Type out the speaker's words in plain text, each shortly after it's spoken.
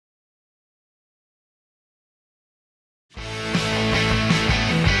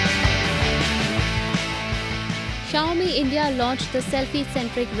Xiaomi India launched the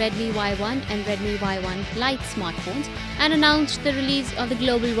selfie-centric Redmi Y1 and Redmi Y1 Lite smartphones and announced the release of the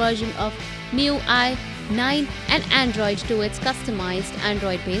global version of MIUI 9 and Android to its customized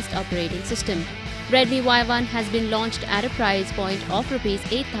Android-based operating system. Redmi Y1 has been launched at a price point of Rs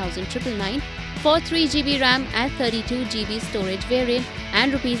 8,999 for 3GB RAM and 32GB storage variant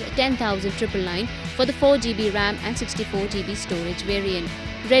and Rs 10,999 for the 4GB RAM and 64GB storage variant.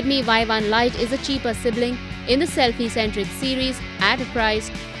 Redmi Y1 Lite is a cheaper sibling in the selfie-centric series at a price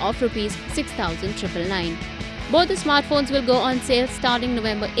of Rs 6,999. Both the smartphones will go on sale starting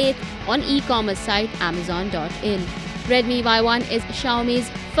November 8th on e-commerce site Amazon.in. Redmi Y1 is Xiaomi's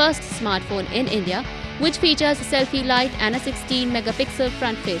first smartphone in India, which features Selfie Lite and a 16-megapixel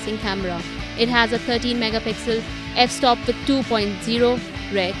front-facing camera. It has a 13-megapixel f-stop with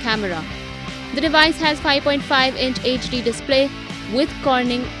 2.0 rear camera. The device has 5.5-inch HD display with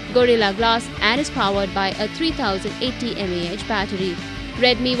Corning Gorilla Glass and is powered by a 3080 mAh battery.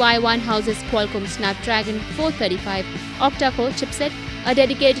 Redmi Y1 houses Qualcomm Snapdragon 435 octa-core chipset, a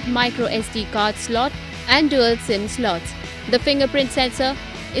dedicated micro SD card slot and dual SIM slots. The fingerprint sensor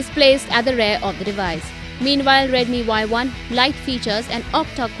is placed at the rear of the device. Meanwhile, Redmi Y1 Lite features an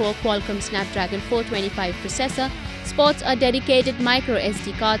octa-core Qualcomm Snapdragon 425 processor, sports a dedicated micro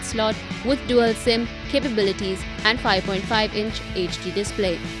SD card slot with dual SIM capabilities and 5.5-inch HD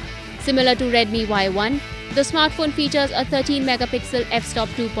display. Similar to Redmi Y1, the smartphone features a 13-megapixel f-stop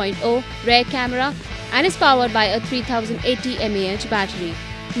 2.0 rear camera and is powered by a 3080 mAh battery.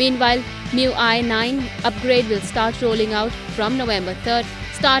 Meanwhile, MIUI 9 upgrade will start rolling out from November 3rd,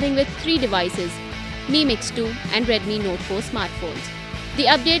 starting with 3 devices, Mi Mix 2 and Redmi Note 4 smartphones. The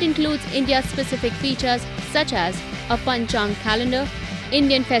update includes India-specific features such as a Panchang calendar,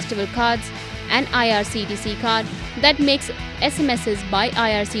 Indian festival cards, and IRCTC card that makes SMSs by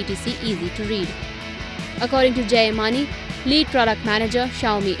IRCTC easy to read. According to Jay Mani, lead product manager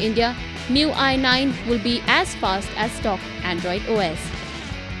Xiaomi India, MIUI 9 will be as fast as stock Android OS.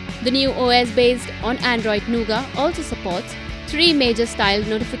 The new OS based on Android Nougat also supports 3 major style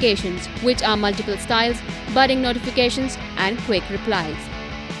notifications, which are multiple styles, budding notifications, and quick replies.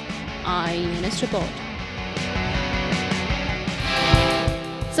 INS Report.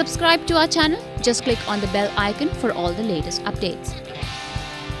 Subscribe to our channel. Just click on the bell icon for all the latest updates.